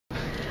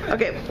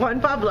Okay, Juan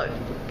Pablo,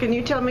 can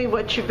you tell me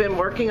what you've been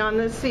working on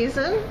this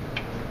season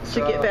to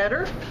get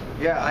better?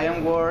 Yeah, I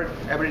am work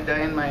every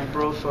day in my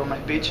improve for my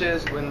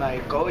pitches with my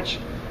coach.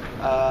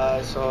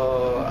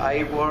 So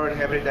I work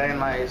every day in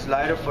my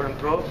slider for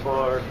improve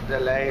for the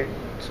late,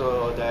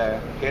 so the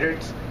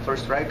hitters for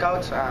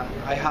strikeouts, and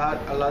I had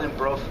a lot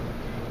improve.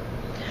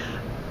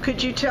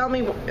 Could you tell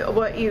me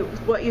what you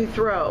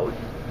throw?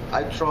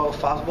 I throw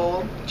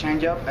fastball,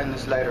 changeup, and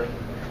slider.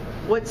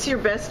 What's your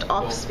best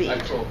off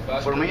speed?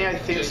 For me, I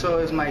think so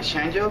is my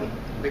changeup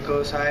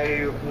because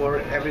I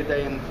work every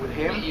day with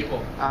him,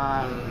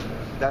 and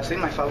that's it.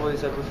 My fastball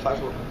is a good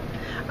fastball.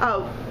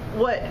 Oh,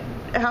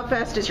 how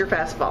fast is your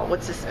fastball?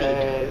 What's the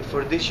speed?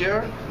 For this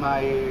year,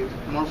 my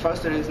more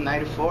faster is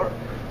 94,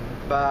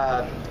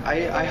 but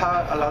I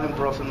have a lot of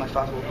improvement in my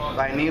fastball.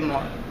 But I need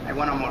more. I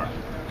want more.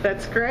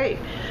 That's great.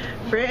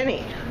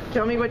 Franny,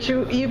 tell me what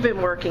you've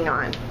been working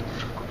on.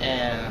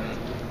 And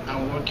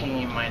I'm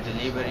working in my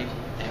delivery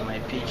and my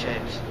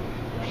pitches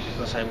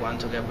because I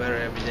want to get better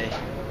every day.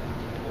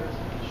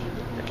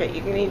 Okay,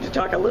 you need to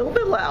talk a little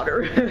bit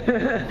louder.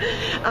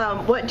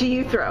 What do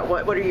you throw?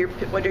 What are your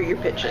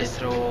pitches? I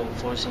throw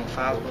 4-seam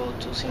fastball,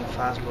 2-seam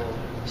fastball,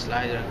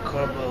 slider,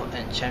 curveball,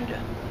 and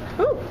changeup.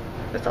 Ooh,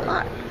 that's a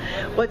lot.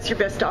 What's your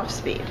best off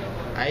speed?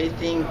 I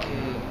think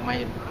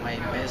my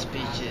best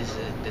pitch is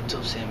the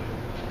 2-seam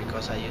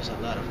because I use a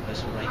lot of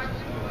pressure rate.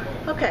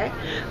 Okay.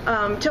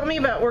 Tell me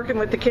about working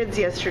with the kids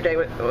yesterday.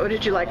 What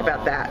did you like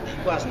about that?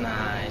 It was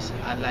nice.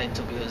 I like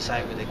to be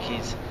outside with the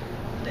kids.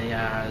 They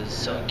are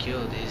so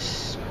cute.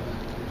 It's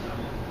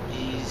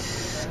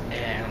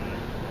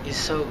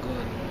so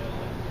good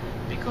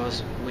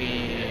because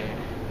we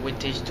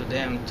teach to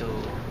them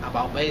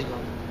about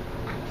baseball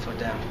for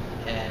them,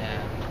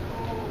 and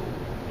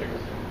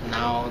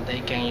now they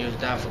can use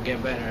that for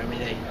get better every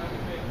day.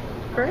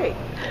 Great.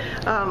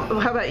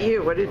 How about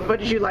you? What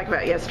did you like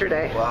about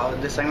yesterday? Wow,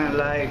 the segment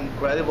like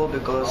incredible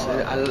because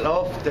I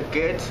love the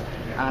kids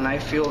and I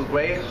feel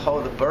great how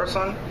the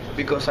person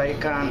because I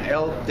can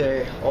help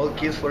the old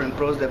kids for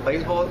improve the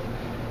baseball.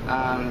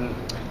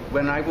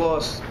 When I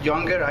was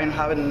younger, I didn't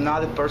have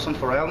another person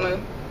for help me,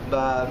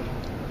 but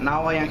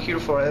now I am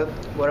here for help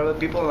whatever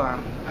people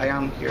and I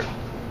am here.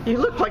 You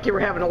look like you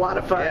were having a lot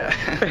of fun.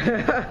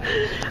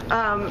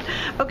 Yeah.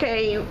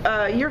 Okay,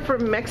 you're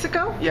from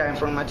Mexico? Yeah, I'm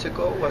from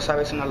Mexico,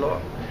 Guasave,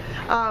 Sinaloa.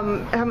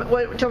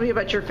 Tell me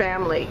about your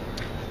family.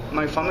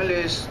 My family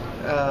is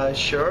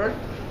short,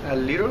 a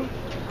little,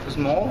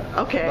 small.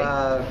 Okay.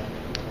 But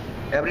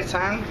every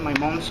time my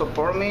mom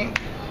support me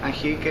and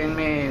he can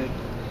me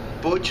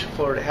push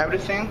for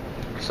everything,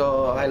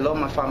 so I love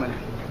my family.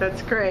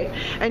 That's great.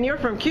 And you're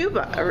from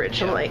Cuba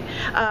originally.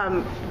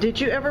 Yeah. Did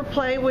you ever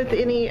play with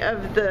any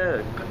of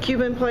the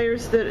Cuban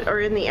players that are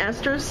in the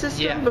Astros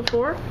system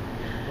before?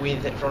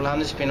 With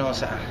Rolando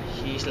Espinosa.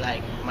 He's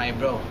like my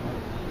bro.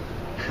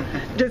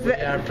 We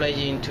are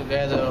playing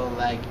together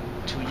like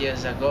 2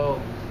 years ago,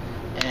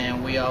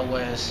 and we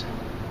always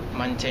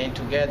maintain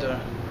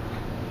together.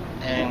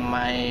 And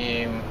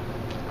my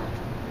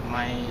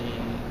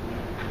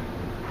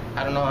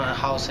I don't know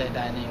how to say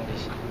that in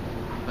English,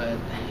 but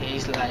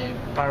he's like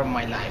part of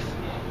my life.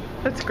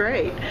 That's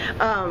great.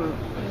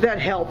 That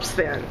helps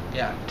then.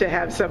 Yeah. To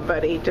have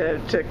somebody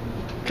to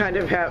kind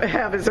of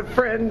have as a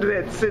friend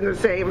that's in the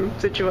same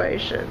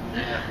situation.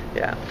 Yeah.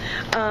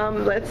 Yeah.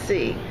 Let's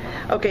see.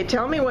 Okay,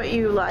 tell me what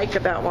you like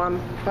about Juan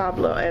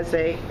Pablo as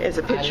a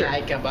pitcher. I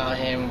like about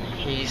him,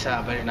 he's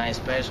a very nice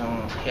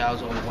person. He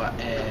also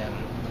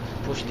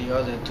push the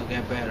other to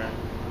get better.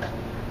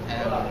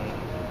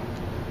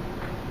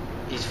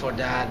 It's for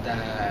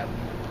that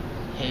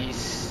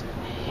he's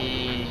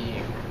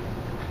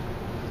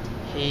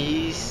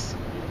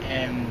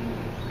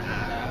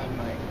oh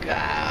my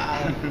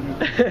God.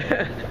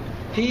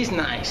 He's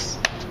nice.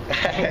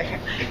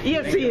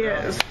 Yes, he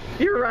is.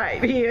 You're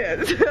right, he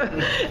is.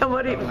 And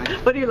what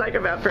do you like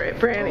about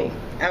Franny?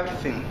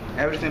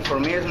 Everything for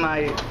me is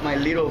my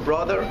little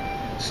brother.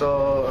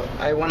 So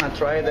I wanna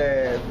try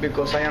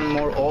because I am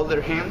more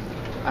older him,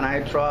 and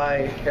I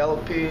try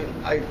helping.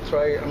 I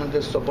try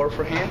the support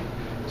for him.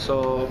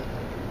 So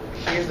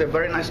he's a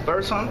very nice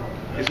person.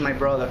 He's my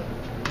brother.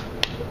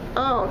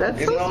 Oh, that's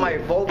He's so not my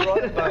full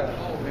brother, but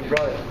my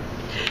brother.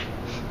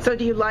 So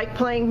do you like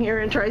playing here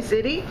in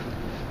Tri-City?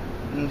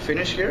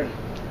 Finish here.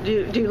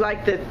 Do you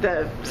like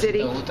the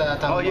city?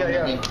 Oh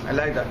yeah, I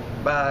like that.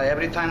 But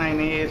every time I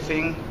need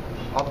thing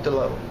up the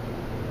level.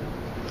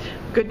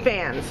 Good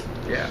fans.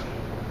 Yeah.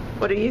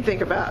 What do you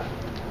think about?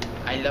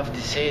 I love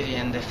the city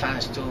and the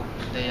fans too.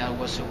 They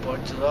always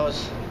support to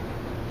us.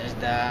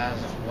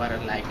 That's what I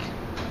like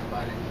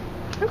about it.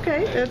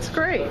 Okay, that's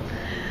great.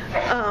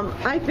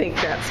 I think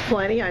that's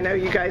plenty. I know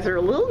you guys are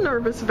a little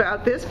nervous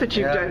about this, but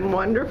you've done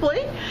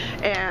wonderfully.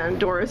 And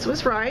Doris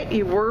was right.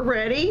 You were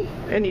ready,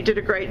 and you did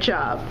a great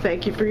job.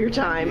 Thank you for your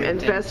time, and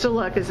best of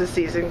luck as the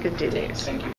season continues. Thank you.